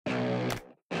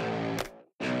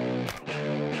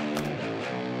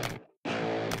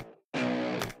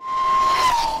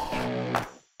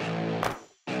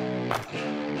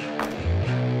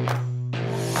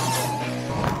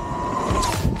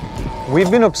We've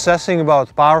been obsessing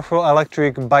about powerful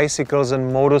electric bicycles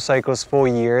and motorcycles for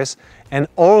years and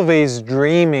always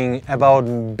dreaming about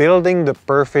building the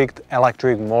perfect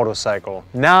electric motorcycle.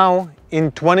 Now,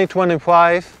 in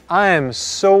 2025, I am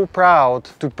so proud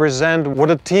to present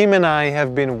what a team and I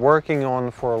have been working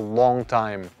on for a long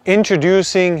time.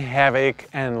 Introducing Havoc,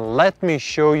 and let me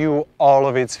show you all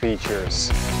of its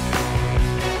features.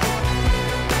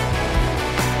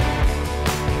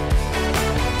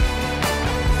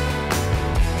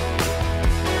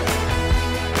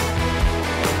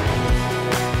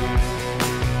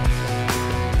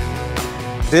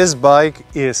 This bike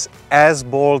is as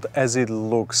bold as it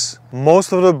looks.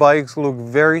 Most of the bikes look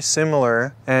very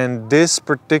similar, and this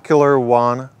particular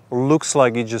one looks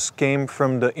like it just came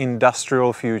from the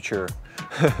industrial future.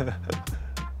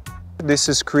 This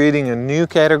is creating a new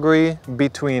category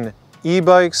between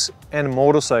e-bikes and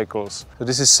motorcycles. So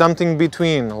this is something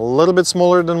between a little bit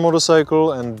smaller than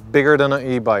motorcycle and bigger than an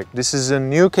e-bike. This is a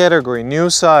new category, new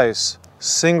size,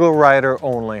 single rider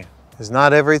only. It's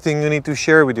not everything you need to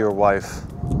share with your wife.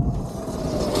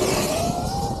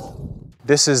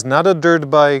 This is not a dirt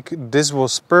bike. This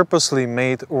was purposely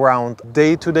made around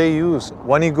day-to-day use.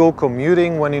 When you go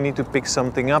commuting, when you need to pick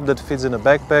something up that fits in a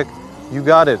backpack, you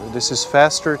got it. This is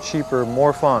faster, cheaper,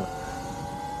 more fun.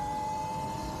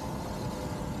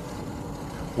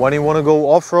 When you want to go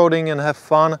off-roading and have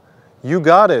fun, you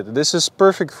got it. This is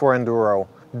perfect for enduro.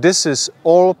 This is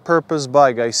all-purpose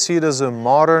bike. I see it as a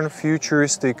modern,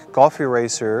 futuristic coffee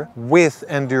racer with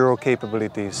enduro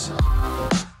capabilities.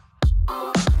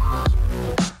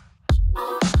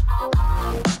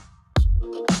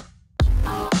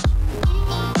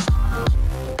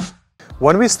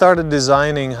 When we started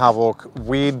designing Havoc,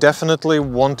 we definitely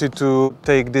wanted to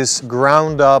take this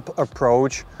ground-up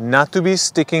approach, not to be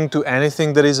sticking to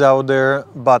anything that is out there,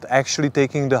 but actually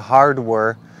taking the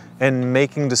hardware and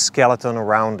making the skeleton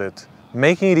around it.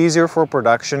 Making it easier for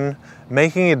production,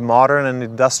 making it modern and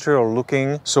industrial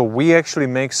looking, so we actually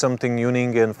make something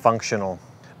unique and functional.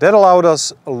 That allowed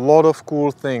us a lot of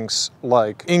cool things,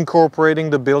 like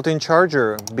incorporating the built-in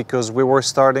charger, because we were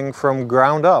starting from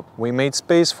ground up. We made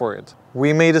space for it.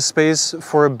 We made a space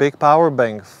for a big power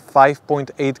bank,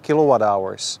 5.8 kilowatt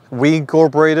hours. We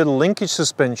incorporated linkage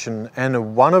suspension,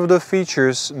 and one of the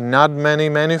features not many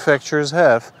manufacturers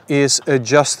have is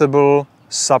adjustable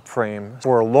subframe.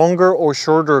 For longer or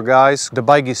shorter guys, the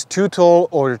bike is too tall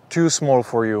or too small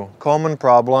for you. Common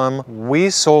problem. We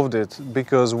solved it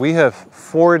because we have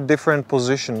 4 different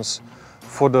positions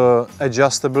for the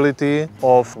adjustability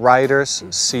of rider's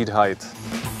seat height.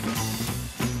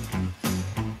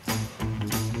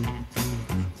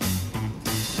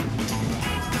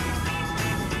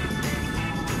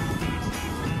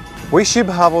 We ship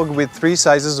Havoc with 3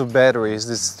 sizes of batteries.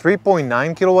 This is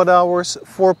 3.9 kilowatt hours,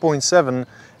 4.7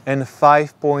 and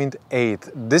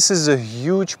 5.8. This is a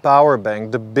huge power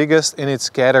bank, the biggest in its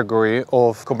category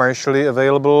of commercially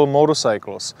available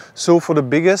motorcycles. So for the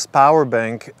biggest power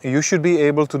bank, you should be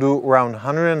able to do around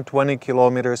 120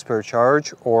 kilometers per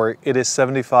charge, or it is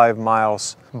 75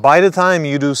 miles. By the time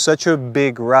you do such a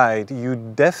big ride, you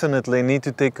definitely need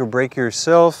to take a break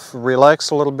yourself, relax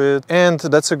a little bit, and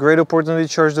that's a great opportunity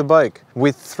to charge the bike.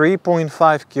 With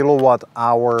 3.5 kilowatt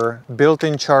hour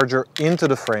built-in charger into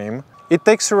the frame, it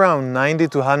takes around 90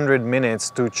 to 100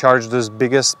 minutes to charge this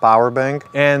biggest power bank,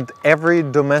 and every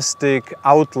domestic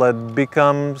outlet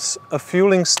becomes a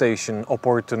fueling station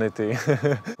opportunity,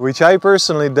 which I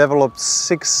personally developed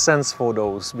 6 sense for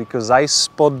those because I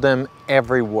spot them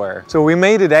everywhere. So we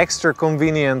made it extra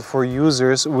convenient for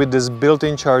users with this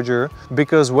built-in charger,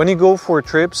 because when you go for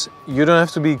trips, you don't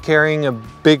have to be carrying a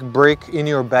big brick in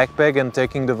your backpack and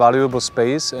taking the valuable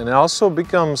space, and it also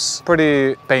becomes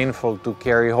pretty painful to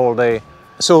carry whole day.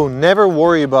 So never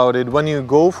worry about it. When you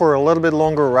go for a little bit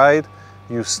longer ride,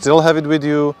 you still have it with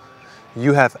you.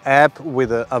 You have app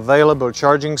with available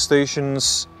charging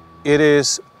stations. It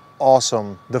is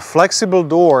awesome. The flexible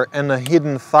door and a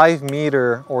hidden 5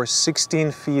 meter or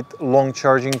 16 feet long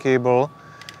charging cable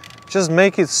just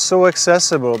make it so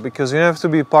accessible, because you don't have to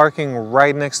be parking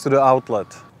right next to the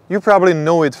outlet. You probably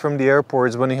know it from the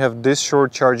airports when you have this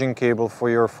short charging cable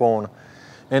for your phone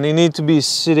and you need to be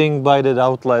sitting by that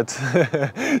outlet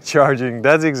charging.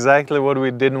 That's exactly what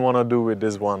we didn't want to do with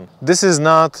this one. This is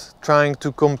not trying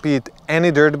to compete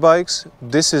any dirt bikes.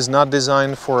 This is not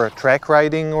designed for track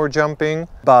riding or jumping,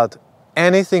 but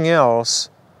anything else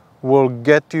will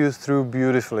get you through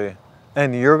beautifully.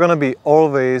 And you're gonna be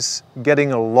always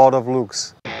getting a lot of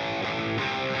looks.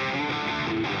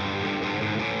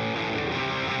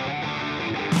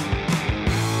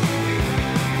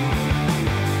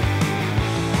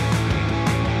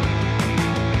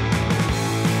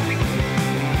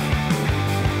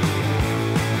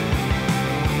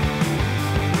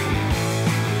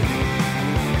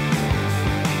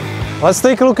 Let's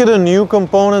take a look at the new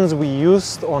components we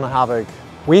used on Havoc.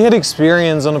 We had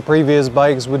experience on the previous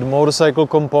bikes with motorcycle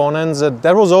components.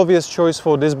 That was obvious choice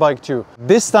for this bike too.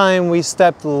 This time we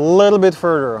stepped a little bit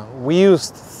further. We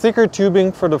used thicker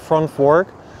tubing for the front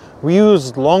fork. We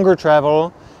used longer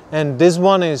travel, and this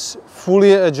one is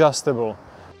fully adjustable.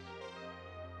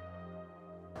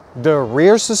 The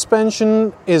rear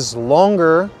suspension is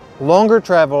longer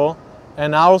travel,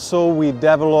 and also we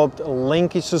developed a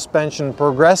linkage suspension,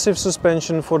 progressive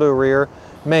suspension for the rear.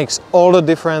 Makes all the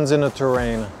difference in the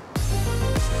terrain.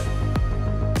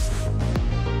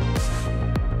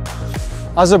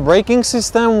 As a braking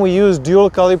system, we use dual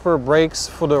caliper brakes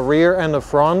for the rear and the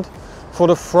front. For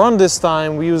the front this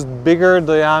time, we used bigger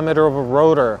diameter of a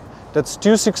rotor. That's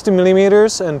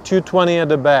 260mm and 220 at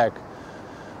the back.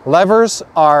 Levers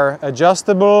are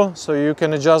adjustable, so you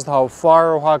can adjust how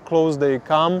far or how close they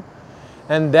come.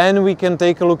 And then we can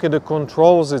take a look at the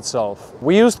controls itself.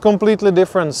 We used completely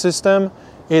different system.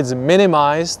 It's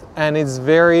minimized and it's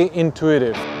very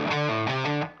intuitive.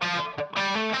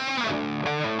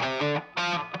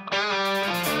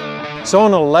 So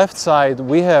on the left side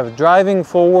we have driving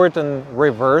forward and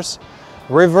reverse.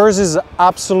 Reverse is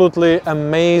absolutely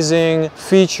amazing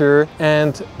feature,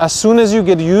 and as soon as you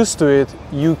get used to it,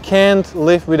 you can't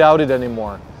live without it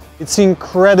anymore. It's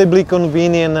incredibly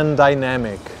convenient and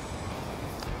dynamic.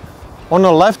 On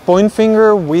the left point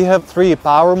finger we have 3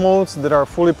 power modes that are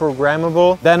fully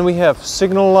programmable. Then we have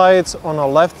signal lights on the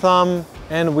left thumb,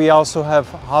 and we also have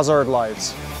hazard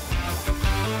lights.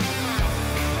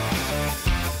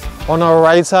 On the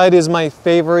right side is my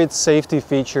favorite safety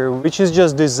feature, which is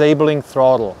just disabling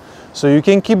throttle. So you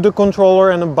can keep the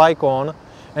controller and the bike on,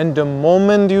 and the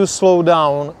moment you slow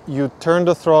down, you turn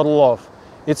the throttle off.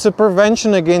 It's a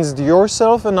prevention against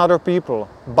yourself and other people.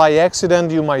 By accident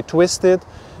you might twist it,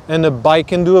 and the bike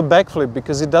can do a backflip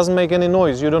because it doesn't make any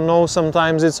noise. You don't know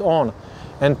sometimes it's on.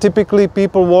 And typically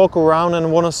people walk around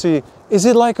and want to see, is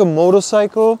it like a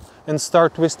motorcycle? And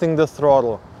start twisting the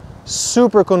throttle.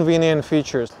 Super convenient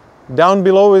features. Down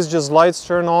below is just lights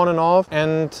turn on and off,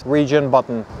 and regen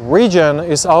button. Regen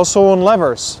is also on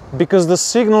levers, because the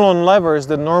signal on levers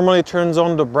that normally turns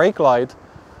on the brake light,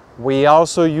 we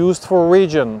also used for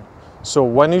regen. So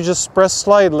when you just press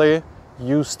slightly,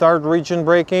 you start regen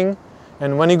braking.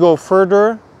 And when you go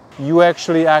further, you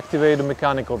actually activate the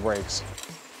mechanical brakes.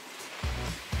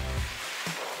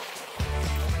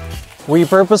 We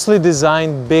purposely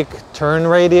designed big turn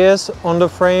radius on the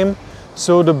frame,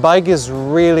 so the bike is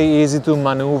really easy to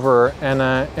maneuver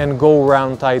and go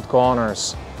around tight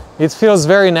corners. It feels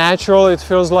very natural, it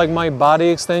feels like my body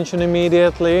extension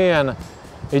immediately, and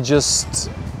it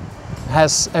just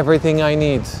has everything I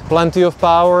need. Plenty of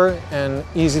power and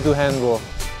easy to handle.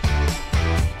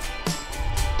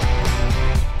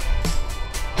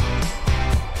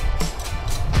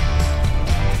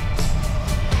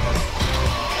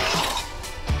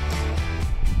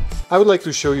 I would like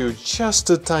to show you just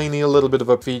a tiny little bit of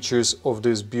the features of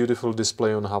this beautiful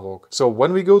display on Havoc. So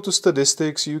when we go to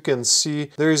statistics, you can see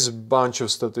there is a bunch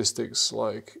of statistics,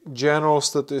 like general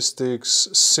statistics,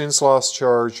 since last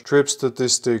charge, trip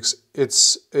statistics.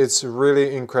 It's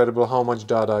really incredible how much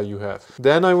data you have.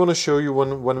 Then I want to show you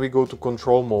when we go to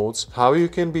control modes, how you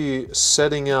can be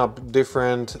setting up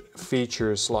different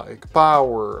features like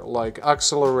power, like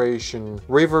acceleration,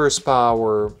 reverse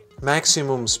power,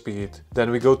 maximum speed.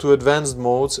 Then we go to advanced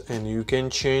modes, and you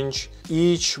can change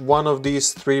each one of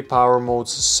these 3 power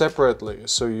modes separately.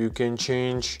 So you can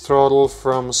change throttle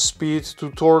from speed to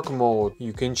torque mode.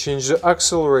 You can change the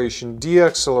acceleration,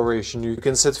 deacceleration. You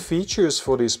can set features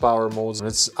for these power modes. And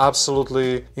it's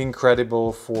absolutely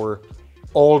incredible for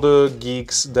all the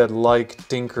geeks that like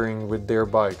tinkering with their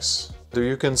bikes.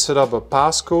 You can set up a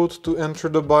passcode to enter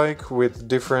the bike with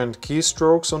different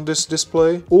keystrokes on this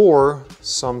display, or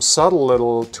some subtle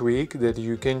little tweak that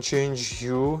you can change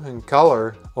hue and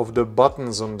color of the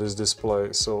buttons on this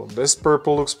display. So this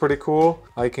purple looks pretty cool.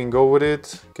 I can go with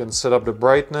it, can set up the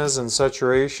brightness and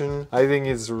saturation. I think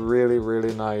it's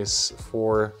really nice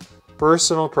for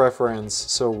personal preference.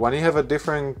 So when you have a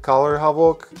different color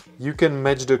Havoc, you can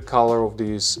match the color of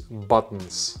these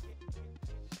buttons.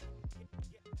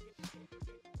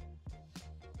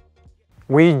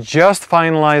 We just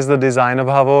finalized the design of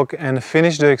Havoc and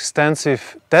finished the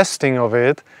extensive testing of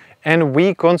it, and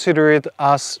we consider it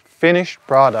as finished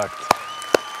product.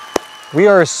 We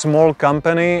are a small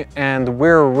company and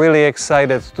we're really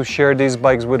excited to share these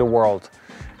bikes with the world.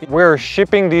 We're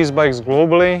shipping these bikes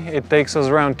globally. It takes us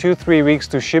around 2-3 weeks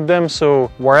to ship them,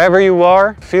 so wherever you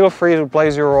are, feel free to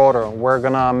place your order. We're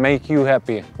gonna make you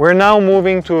happy. We're now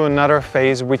moving to another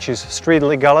phase, which is street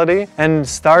legality, and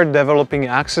start developing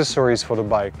accessories for the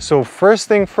bike. So first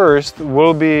thing first,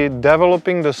 we'll be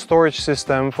developing the storage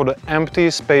system for the empty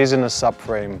space in the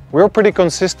subframe. We're pretty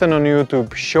consistent on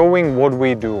YouTube showing what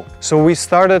we do. So we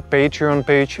started Patreon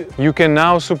page. You can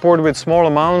now support with small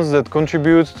amounts that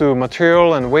contribute to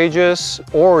material and wages,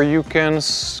 or you can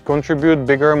contribute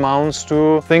bigger amounts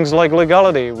to things like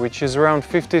legality, which is around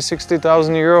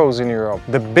 50-60,000 euros in Europe.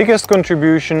 The biggest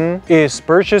contribution is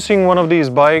purchasing one of these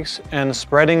bikes and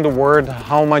spreading the word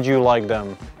how much you like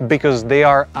them, because they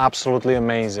are absolutely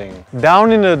amazing.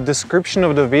 Down in the description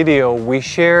of the video, we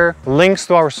share links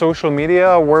to our social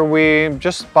media where we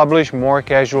just publish more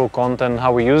casual content,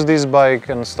 how we use this bike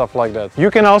and stuff like that. You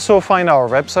can also find our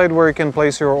website where you can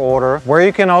place your order, where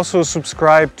you can also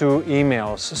subscribe to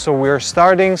emails. So we're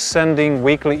starting sending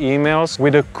weekly emails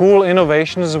with the cool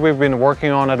innovations we've been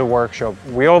working on at the workshop.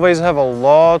 We always have a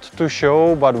lot to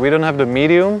show, but we don't have the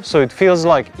medium, so it feels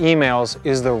like emails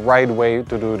is the right way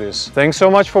to do this. Thanks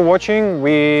so much for watching.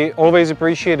 We always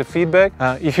appreciate the feedback.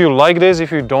 If you like this,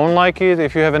 if you don't like it,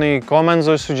 if you have any comments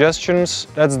or suggestions,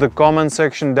 that's the comment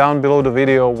section down below the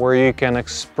video where you can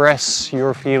express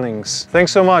your feelings.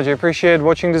 Thanks so much. I appreciate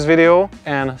watching this video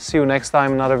and see you next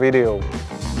time in another video.